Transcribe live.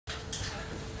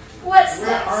What's Where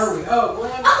next? are we? Oh,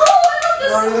 we're on,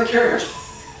 We're on the carriage.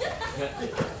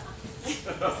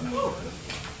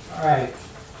 Alright.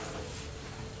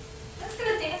 I'm just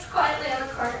gonna dance quietly on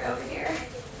the corner over here.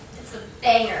 It's a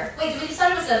banger. Wait, did we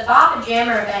decide it was a bop, a jam,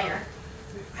 or a banger?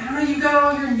 I don't know, you got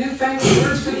all your newfangled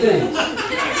words for things.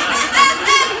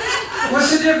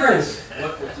 What's the difference?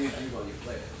 What do you do while you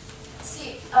play it?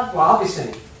 See, Well, I'll be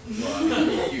singing.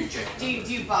 Well, you check. Do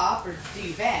you bop or do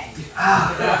you bang?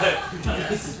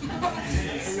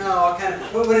 No, I'll kind of.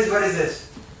 What is this?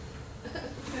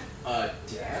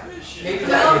 Davish? Maybe no,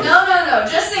 that.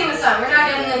 no. Just sing the song. We're not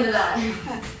getting into that.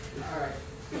 Alright.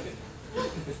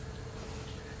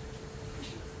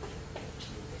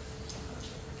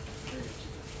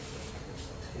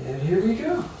 And here we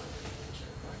go.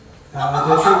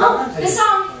 This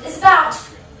song is about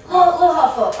little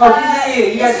helpful. Oh, yeah.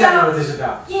 You guys gotta know what this is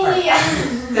about. Yeah.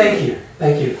 Thank you.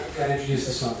 Gotta introduce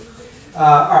the song.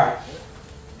 Alright.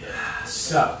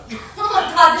 So. Oh my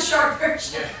God, the short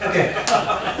version. Okay.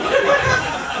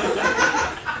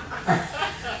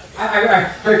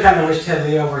 I kind of wish Ted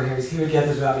Leo were here because he would get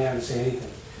this without me having to say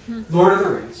anything. Lord of the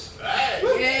Rings.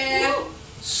 Yeah.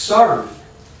 Saruman,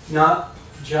 not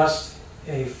just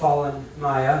a fallen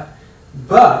Maya,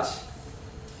 but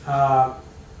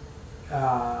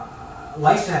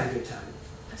likes to have a good time.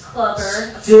 Clubber.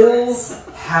 Still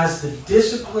has the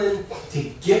discipline to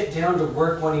get down to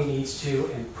work when he needs to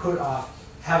and put off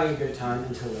having a good time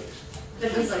until later.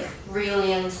 But he's like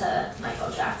really into Michael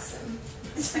Jackson.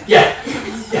 Yeah.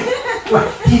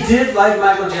 Well, he did like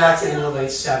Michael Jackson in the late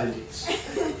 70s.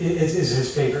 Is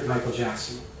his favorite Michael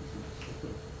Jackson.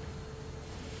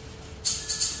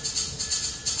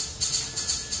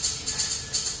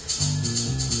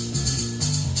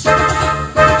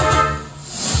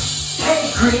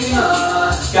 Hey,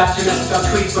 Greenma, got your message on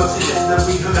tweet books and then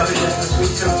we hook up against the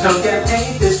sweet toe get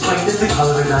paint. This plane is the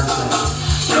color of nonsense.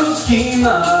 Cool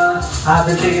schema, I've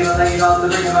been taking a lane on the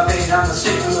ring of my vein. I'm a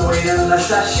stick from the weight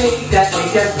unless I shake that weight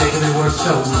that's making me work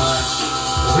so much.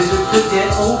 The wizard could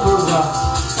get overwrought.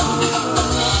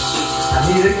 I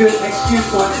need a good excuse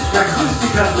for this reckless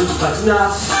because but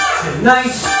not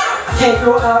tonight. I can't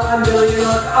go out, I'm building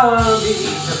an army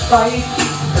to fight.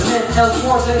 The men's health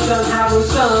wars and done have with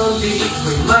zombies.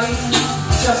 We might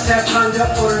just have time to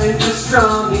order in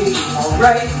pastrami.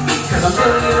 Alright, cause I'm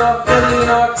building an army.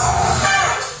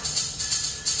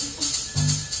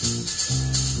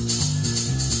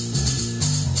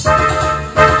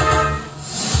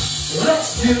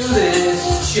 Let's do this.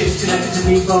 Shit's connected to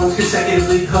me bones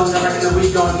consecutively close. I reckon that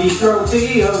we gon' dethrone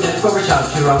Theo. Then overshot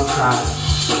your own trial.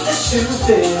 Let's do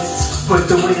this. Put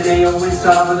the win in AO and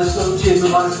start with a slow jig.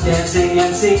 Move on to dancing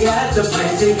and sing at the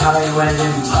prancing high when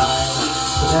in by.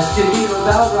 So that's to be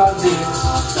about Rodriguez.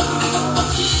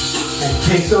 And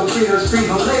queso, fritos,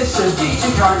 frijoles, ceviche,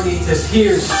 carnitas.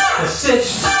 Here's the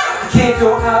sitch. I can't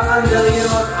go out, I'm building an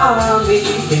army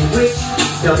in which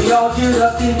they'll be all geared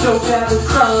up in dope and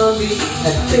crummy.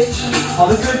 And bitch, all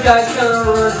the good guys gonna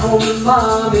run home to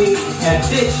mommy. And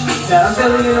bitch, that I'm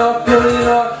building an army.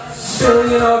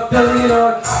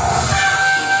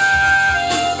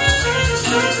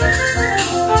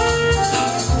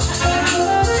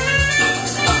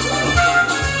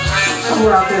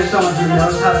 Somewhere out there, someone who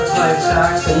knows how to play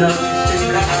sax and knows these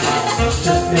fingers.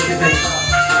 Just make it big.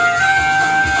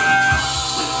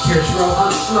 Here's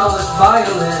Rohan's smallest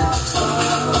violin,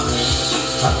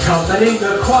 accompanying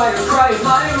the choir crying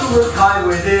my Uruk-hai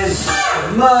within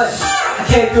the mud. I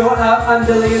can't go out, I'm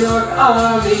building an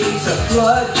army to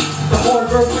flood the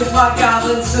Hornburg with my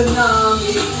goblin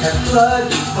tsunami. And flood,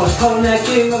 postpone that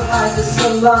game of hide the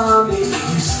salami.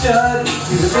 You stud,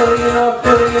 you're building an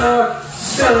ark.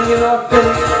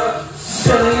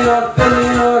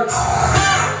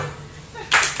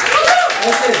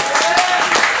 That's it.